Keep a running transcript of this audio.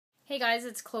Hey guys,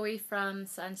 it's Chloe from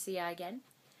Sunsia again,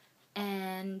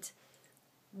 and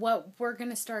what I'm going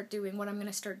to start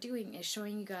doing is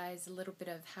showing you guys a little bit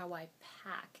of how I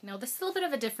pack. Now this is a little bit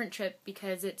of a different trip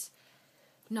because it's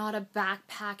not a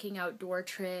backpacking outdoor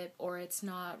trip, or it's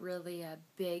not really a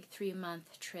big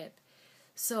 3-month trip.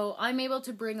 So I'm able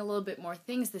to bring a little bit more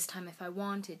things this time if I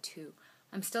wanted to.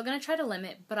 I'm still going to try to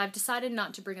limit, but I've decided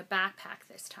not to bring a backpack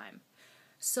this time.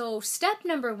 So step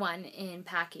number 1 in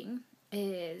packing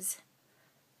is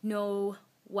know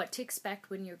what to expect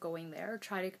when you're going there.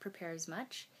 Try to prepare as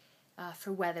much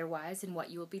for weather-wise and what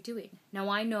you will be doing. Now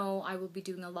I know I will be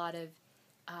doing a lot of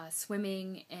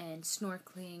swimming and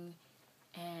snorkeling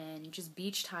and just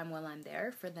beach time while I'm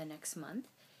there for the next month.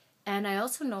 And I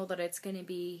also know that it's going to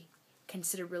be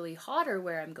considered really hotter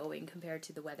where I'm going compared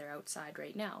to the weather outside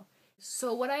right now.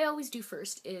 So what I always do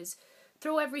first is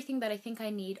throw everything that I think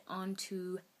I need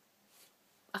onto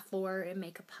a floor and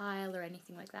make a pile or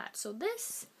anything like that. So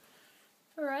this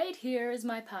right here is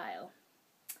my pile.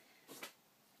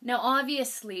 Now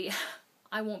obviously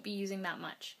I won't be using that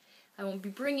much. I won't be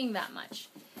bringing that much.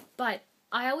 But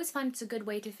I always find it's a good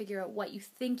way to figure out what you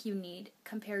think you need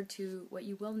compared to what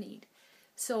you will need.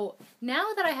 So now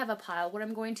that I have a pile, what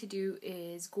I'm going to do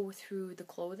is go through the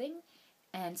clothing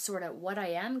and sort out what I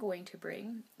am going to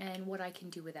bring and what I can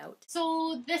do without.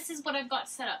 So this is what I've got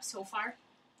set up so far.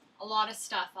 A lot of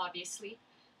stuff, obviously.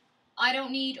 I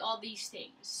don't need all these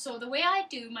things. So the way I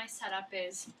do my setup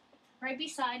is, right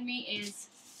beside me is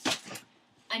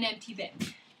an empty bin.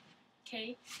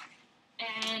 Okay?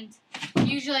 And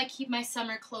usually I keep my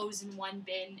summer clothes in one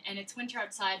bin, and it's winter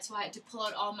outside, so I had to pull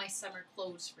out all my summer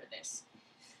clothes for this.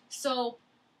 So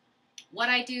what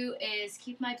I do is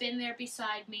keep my bin there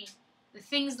beside me. The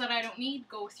things that I don't need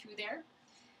go through there.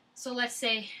 So let's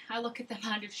say I look at the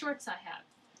amount of shorts I have.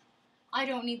 I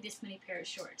don't need this many pairs of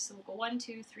shorts. So we'll go 1,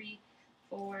 2, 3,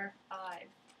 4, 5.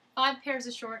 5 pairs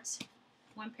of shorts,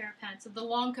 1 pair of pants of the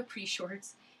long capri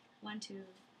shorts. 1, 2,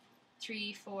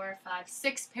 3, 4, 5,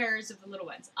 6 pairs of the little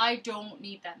ones. I don't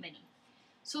need that many.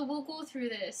 So we'll go through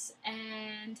this,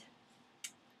 and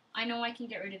I know I can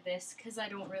get rid of this because I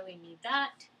don't really need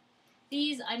that.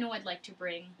 These I know I'd like to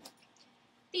bring.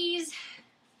 These,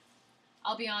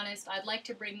 I'll be honest, I'd like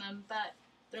to bring them, but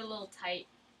they're a little tight.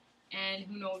 And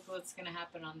who knows what's going to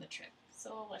happen on the trip.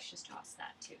 So let's just toss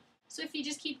that too. So if you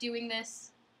just keep doing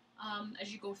this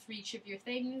as you go through each of your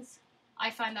things, I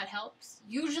find that helps.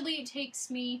 Usually it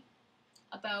takes me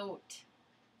about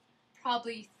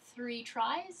probably 3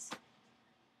 tries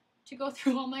to go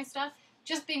through all my stuff.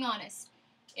 Just being honest,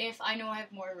 if I know I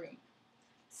have more room.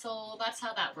 So that's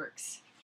how that works.